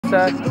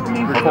set?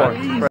 Fourth.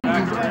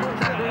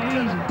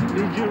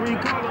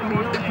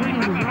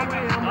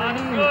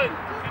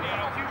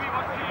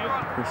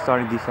 We're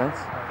starting defense.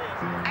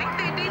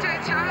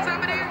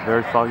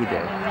 Very foggy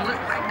day.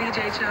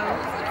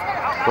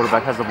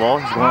 Quarterback has the ball.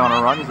 He's going on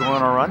a run.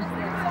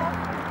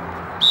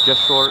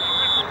 Just short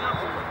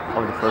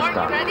of the first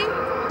down.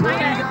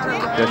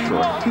 Just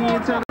short.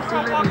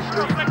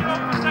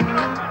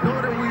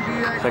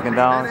 Second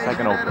down,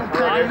 second open.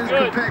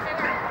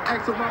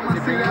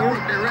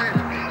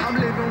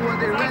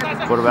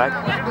 Quarterback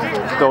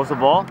throws the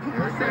ball.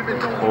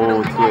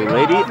 Oh, to a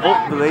lady.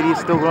 Oh, the lady is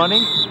still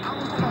running.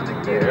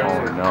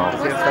 Oh no.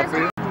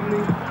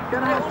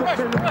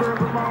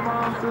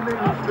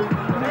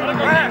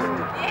 Run.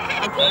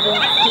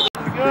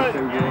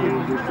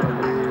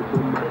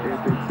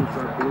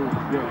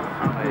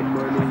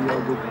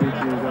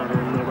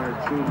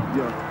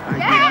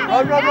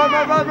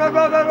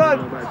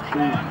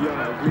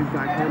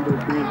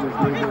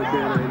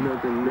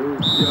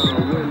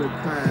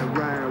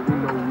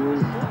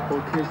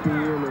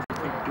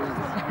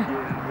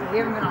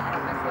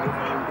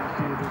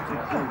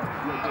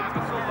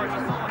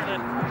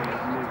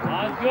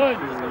 Good.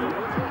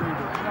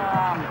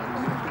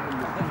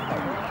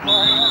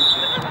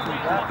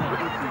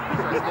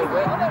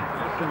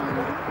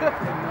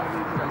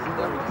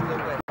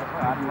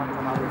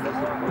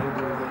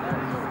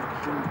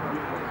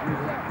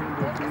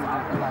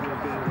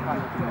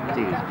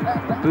 Dude,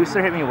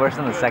 booster hit me worse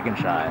than the second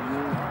shot.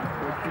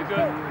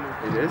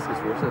 It is?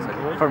 It's worse than the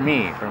second one? For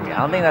me. I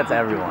don't think that's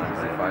everyone.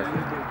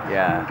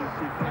 Yeah.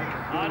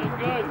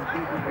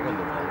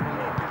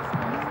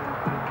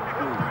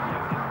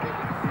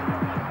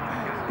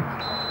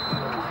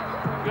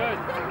 Good. Good.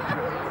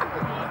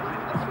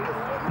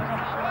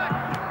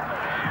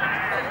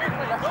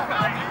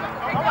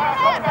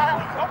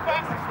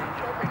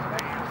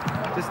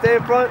 Just stay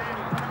in front.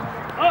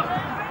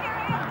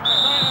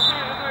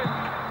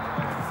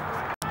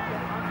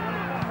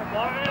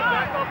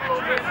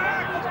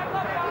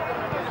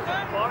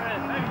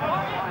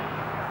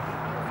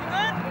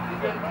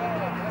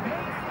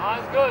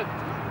 Good.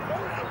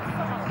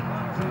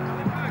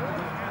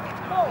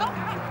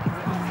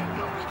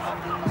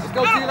 Let's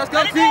go, T. Let's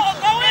go, T.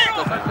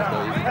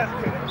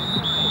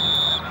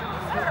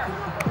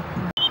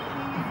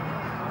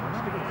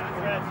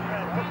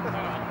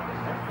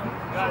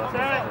 Got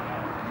set.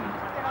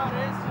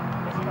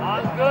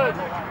 Good.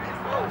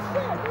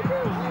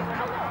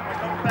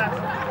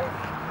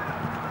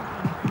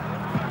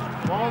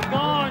 Ball's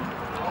gone.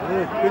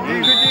 Good D.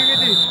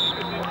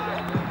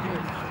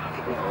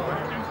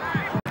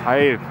 I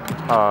ate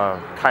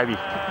Kylie.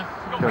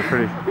 Feeling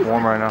pretty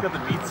warm right now. Got the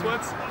meat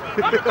sweats?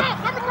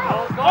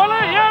 Hold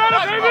it!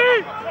 Yeah,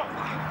 baby!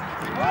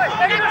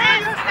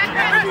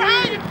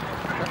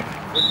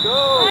 Let's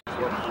go!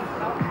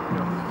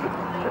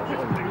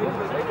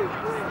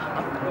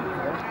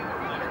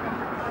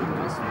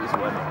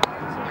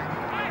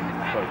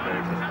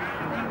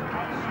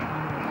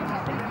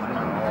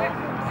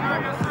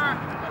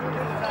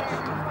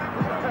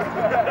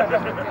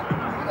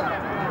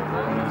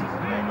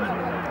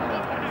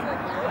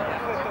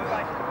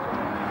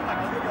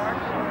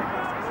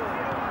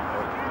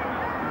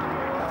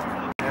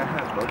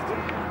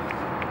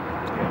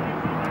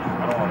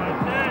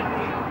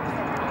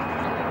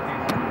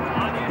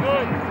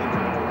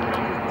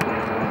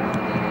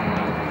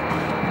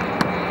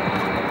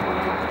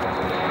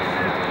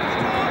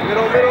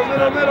 Middle.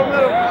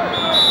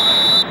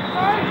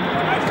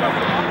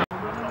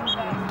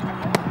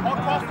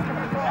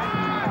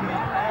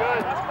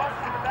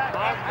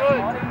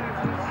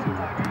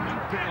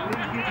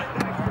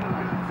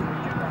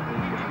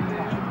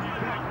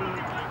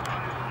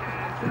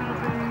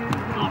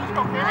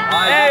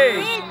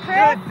 Hey,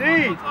 good D.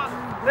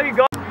 There you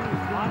go.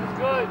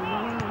 Good.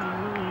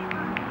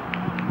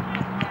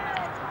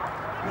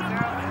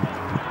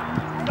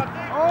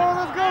 Oh,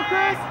 let's go,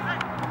 Chris.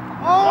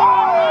 Oh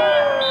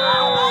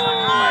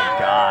my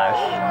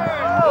gosh.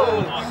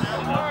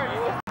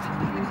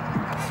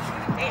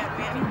 Damn,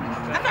 man.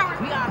 I thought we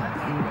were beyond.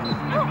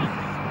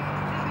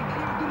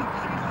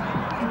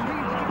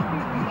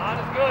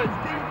 That's good.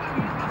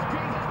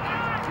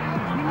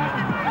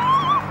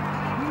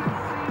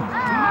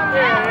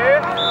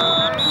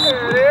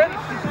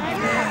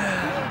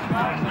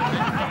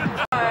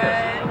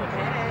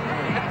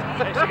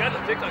 She got the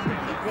TikTok.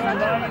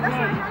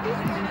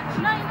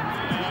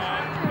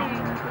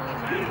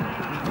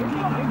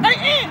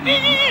 Hey,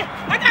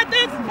 I got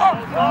this.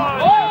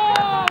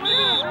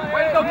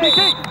 Way to go, PK.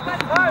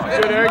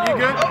 Good, Eric, you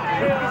good?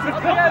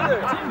 Together.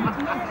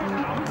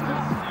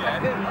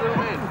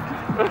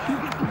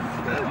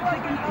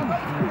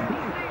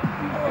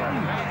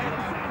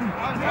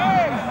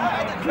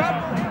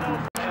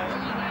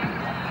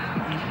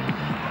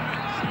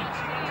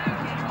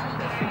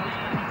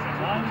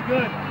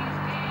 Good.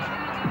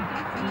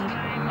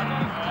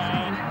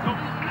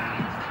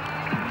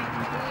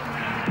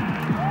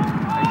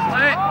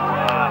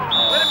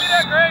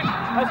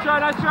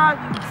 Nice try.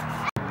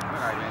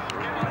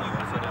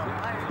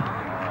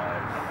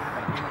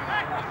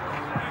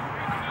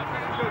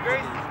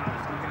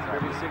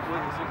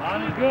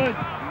 Line is good.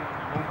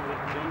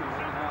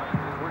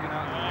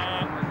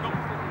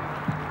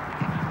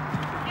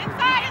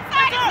 Inside.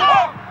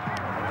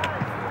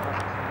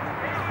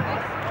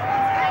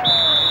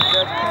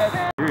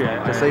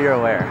 Just so you're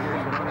aware.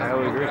 I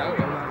would agree.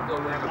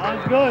 Line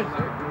is good.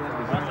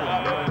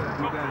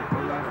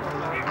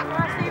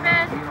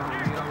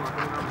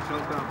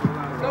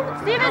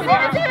 Steven.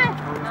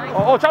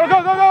 Oh, Charlie, go!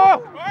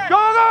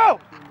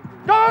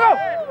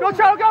 Go,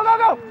 Charlie, go!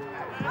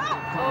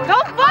 Go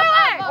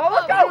forward. Oh,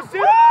 let's go!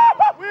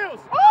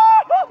 Wheels!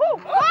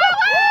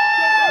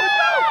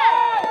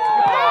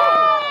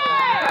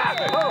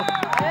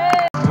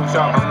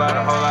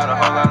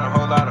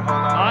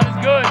 Line is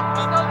good.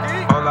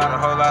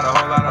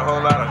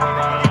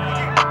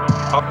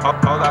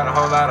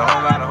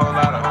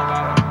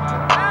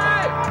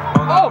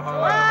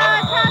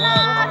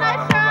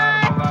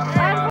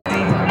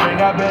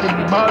 Got better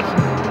emotion.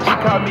 She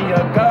called me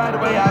a god, the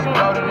way I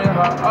floated in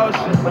her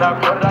ocean. When I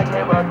floated, I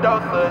gave her a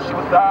dose of, she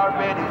was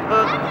already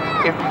hooked.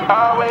 If you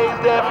always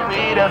there for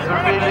me, that's a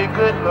really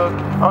good look.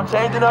 I'm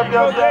changing up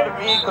your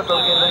salary, cause I'm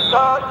getting a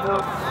dog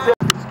look.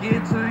 Let's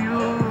get to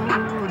you,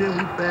 then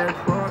we fast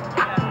forward.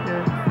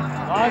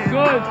 Line is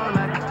good.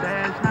 Like a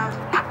stash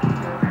house.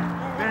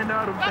 Bend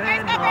all the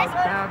band, all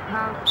trap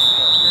house.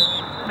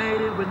 Made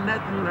it with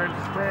nothing, learned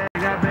to swear.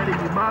 Got better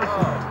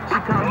emotion. She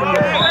called me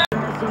a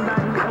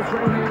somebody else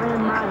right here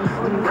in my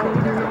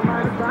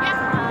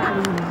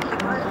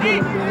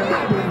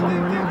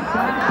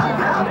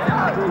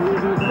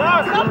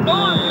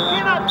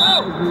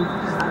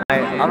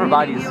Upper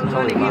body is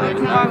totally fine.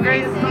 He's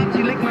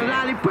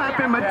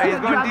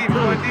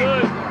going deep.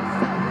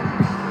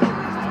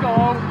 Let's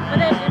go.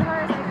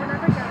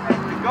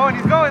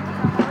 He's going.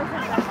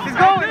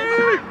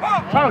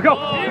 Charlie, go!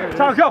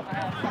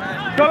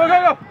 Go!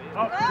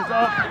 Oh, it's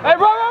up. Hey,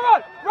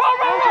 run!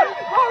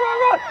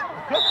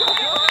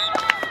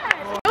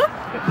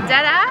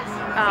 Dead ass?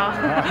 Oh.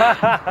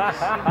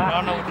 I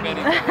don't know what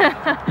minute.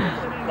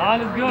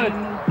 Line is good.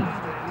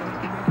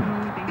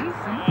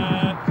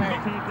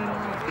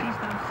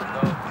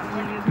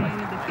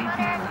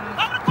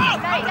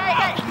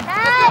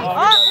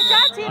 Good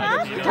job, Tina.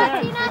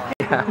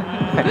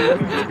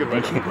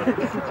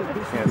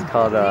 Yeah, it's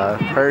called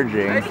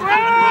purging.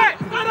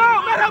 Oh no.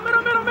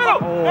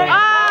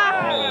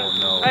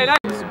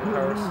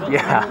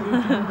 Yeah.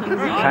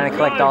 Trying to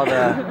collect all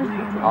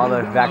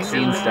the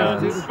vaccine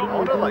stones.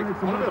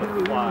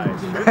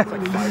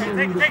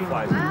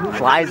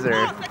 Flies are.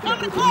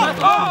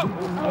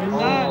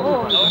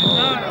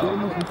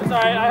 It's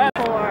alright, I had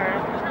 4,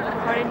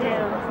 according to Mr.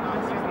 Bill.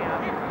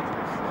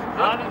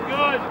 Line is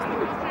good.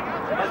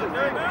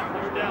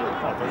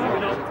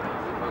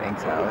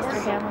 Thanks, Alex.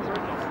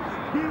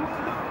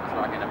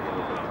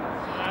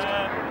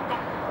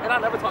 And I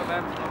never talk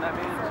bad on that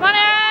man. Come on,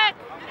 Eric!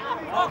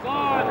 All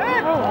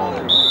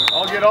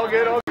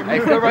good. Hey,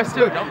 good rest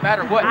too. Don't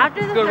matter what.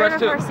 After the good third rest or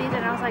too. fourth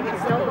season, I was like,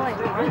 it's still going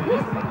on.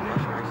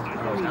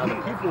 Now the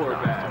people are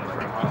bad.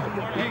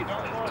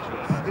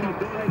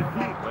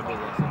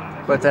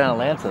 But it's in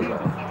Atlanta,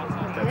 though.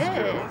 It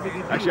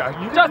is.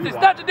 Actually, Justin,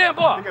 snatch the damn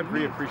ball. I think I'd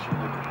really appreciate it.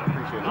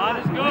 Line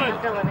is good.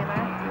 After living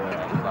there.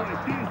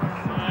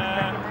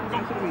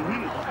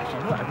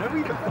 I've never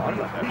even thought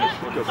about that. I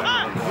should go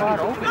back.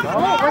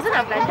 Oh, it wasn't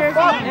Avengers.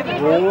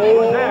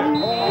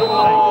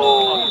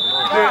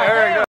 Dude,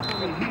 Eric,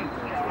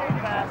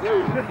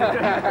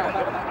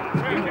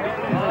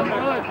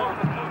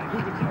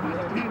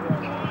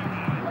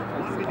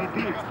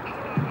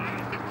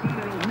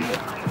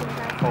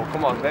 oh,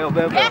 come on, bail.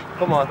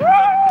 Come on.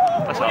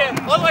 All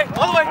the way.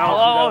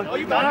 Oh,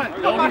 you got it.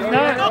 No, he's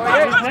not.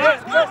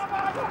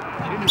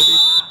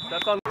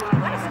 That's on.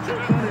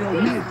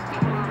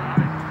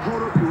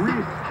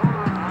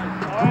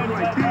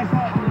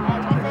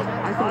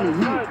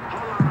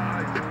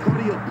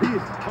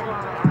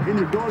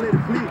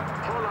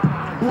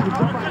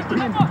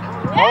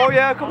 Oh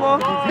yeah, come on.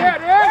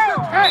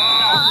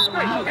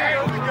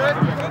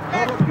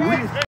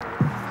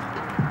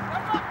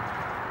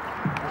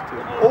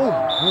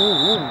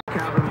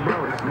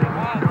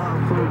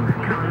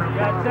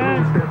 Got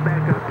 10.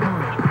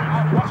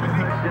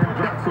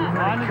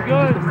 Line is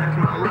good.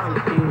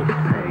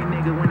 Hey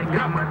nigga, when they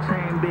got my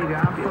chain bigger, I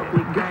fuck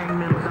with gang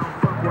members, I don't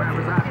fuck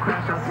rappers, I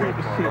crash, I take a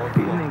shit.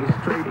 These niggas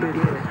straight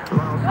bitches,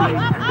 long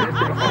sleeve,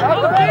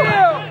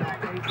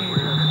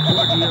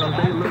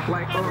 they look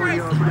like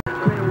Oreos.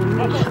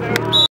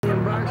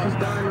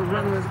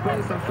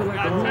 I feel like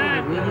a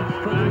nigga.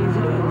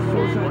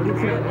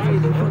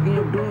 Fucking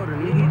your daughter,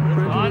 nigga.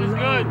 Line is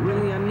good.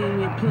 Really, I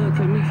need your plug,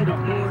 take me to the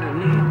border,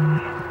 nigga.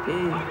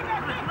 Yeah.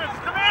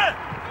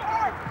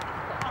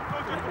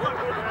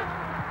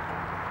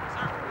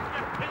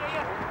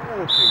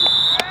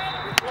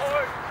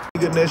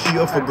 Nigga, that she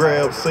up for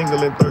grabs,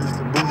 single and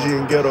thirsty, bougie. bougie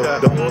and ghetto.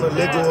 Don't wanna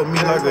let go of me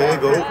like an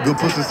ego. Good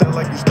pussy sound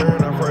like you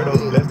stirring Alfredo.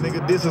 Last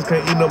nigga distance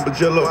can't eat nothing but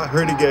jello. I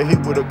heard he got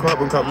hit with a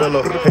carbon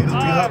Carmelo. Haters be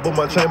hot, but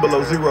my chain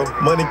below zero.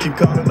 Money keep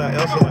calling, I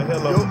answer like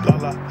hello. La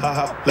la, ha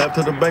ha. Lap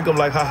to the bank, I'm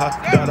like ha ha.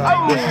 Da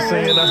da. What she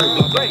saying? I heard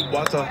blah blah.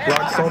 Water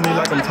rocks on me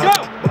like I'm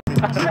Tata.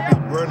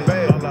 Running,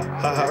 la la,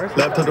 ha ha.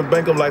 Lap to the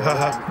bank, I'm like ha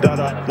ha. Da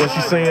da. What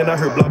she saying? I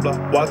heard blah blah.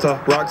 Water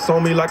rocks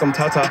on me like I'm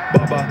Tata.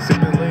 Baba.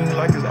 Sipping lean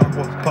like it's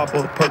aqua.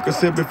 Papa.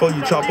 Percocet before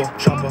you chopper.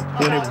 Chopper.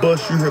 When it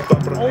bust, you hear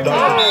papa.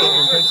 Doctor.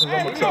 Serving patients,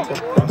 I'm a chopper.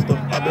 Rasta.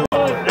 I been.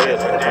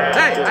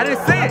 Hey, I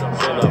didn't see it.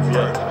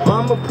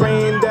 Mama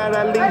praying that I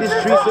leave the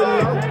streets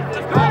alone.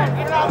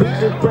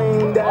 Preacher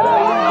praying that I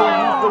leave the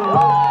youth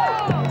alone.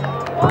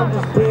 I'm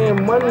just paying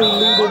money,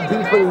 leave the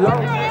beef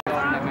alone.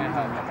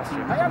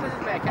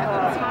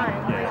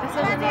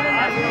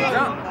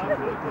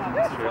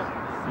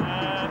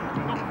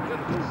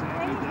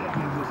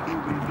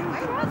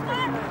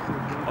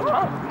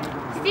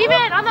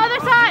 Steven, on the other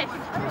side.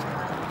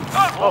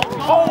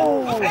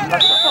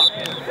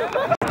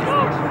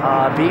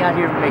 Being out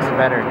here makes it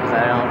better because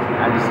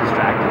I'm just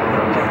distracted.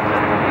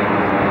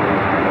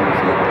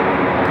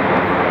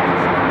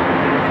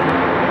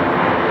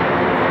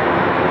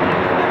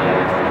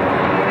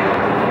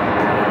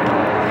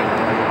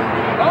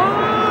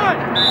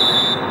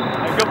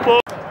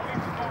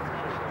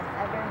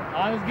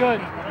 On is good.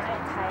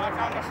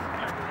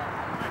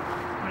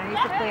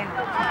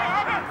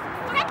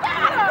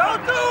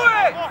 Don't do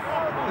it!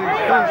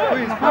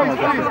 Please. Come on.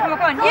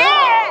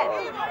 Yeah!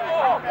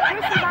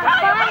 Chris is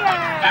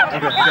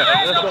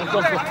on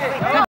fire!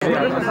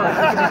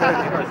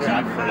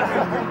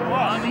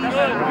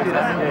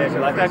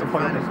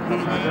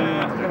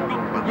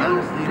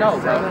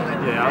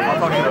 I'll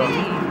talk to you.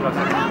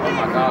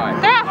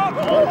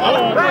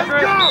 Oh my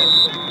God!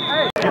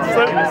 It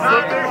slipped in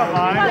my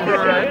mind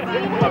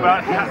for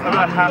about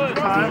half the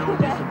time.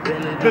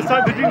 This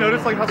time, did you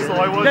notice like how slow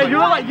I was? Yeah, you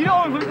were like, you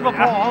don't lose the ball.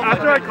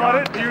 After I caught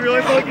it, do you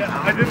realize like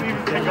I didn't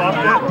even take off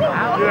yet?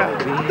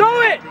 Yeah.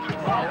 Throw it!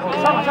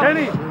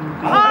 Kenny!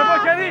 Attaboy,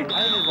 Kenny!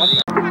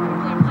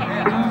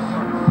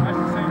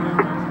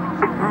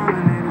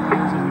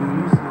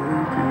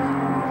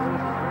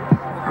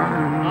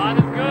 On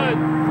is good.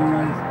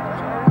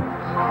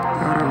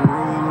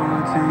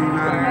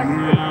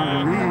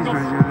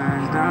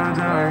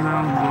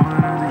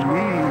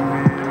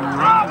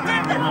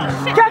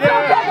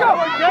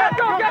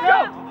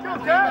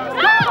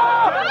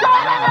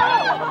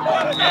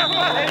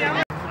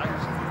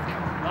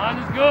 On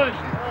is good.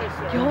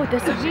 Yo,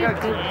 this is a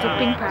good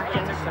dipping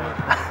practice.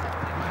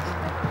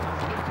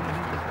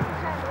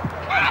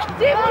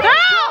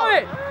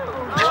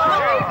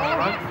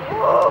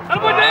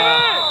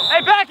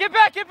 Hey, back, get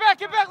back!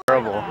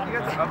 Terrible. You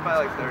guys are up by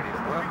like 30.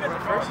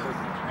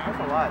 That's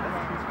a lot.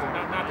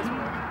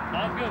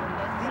 On good.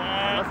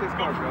 Unless they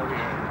score early.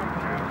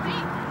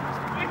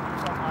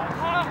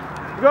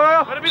 Go!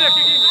 Let it be there,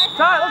 Kiki.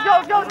 Time, let's go!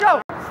 On good.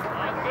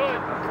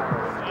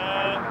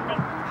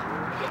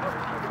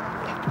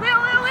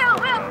 Will.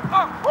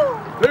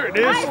 There it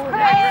is.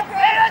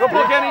 Go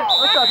pull, Kenny.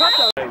 Let's go.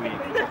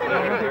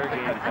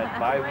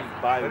 Bye week.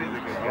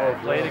 Oh,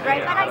 played again.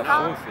 Right when I saw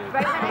him.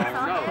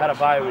 Had a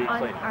bye week.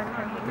 On is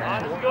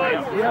good.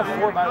 We have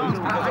 4 bye weeks.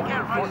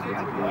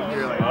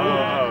 You're like,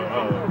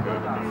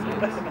 good.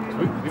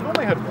 We've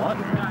only had one.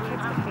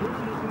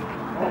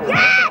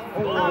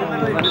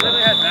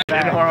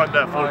 Didn't harm on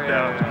that fourth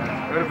down. It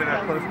would have been a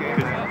close game.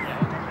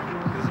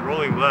 Just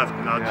rolling left,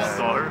 and I just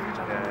saw her.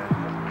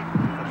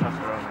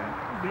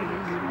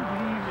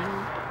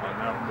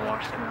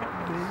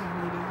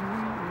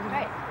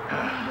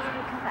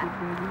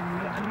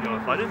 Yo,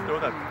 if I didn't throw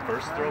that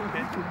first throw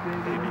pitch,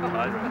 they'd be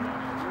tied right now.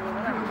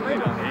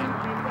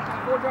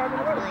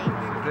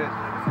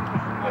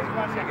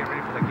 Get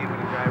ready for the game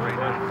winning drive right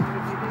now.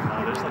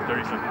 There's like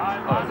 30 seconds.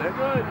 Oh, is there?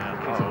 Good.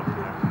 Yeah, so.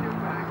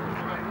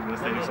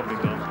 Unless they do something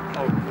dumb.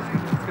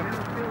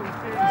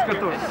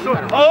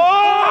 Oh!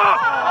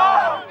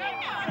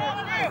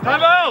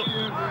 Time out!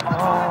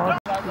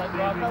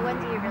 But when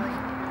do you really?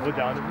 What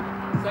down?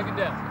 Second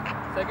down.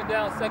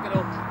 Second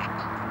open.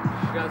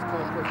 You guys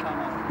call first time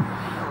out.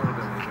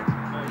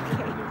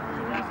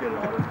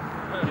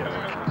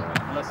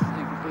 Unless it's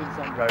incomplete or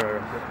something. Right.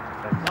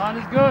 On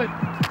is good.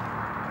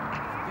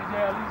 DJ,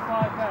 at least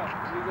 5 back.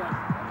 Here you go.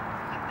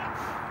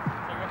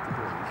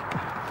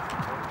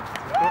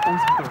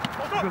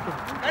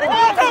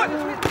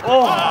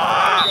 Oh!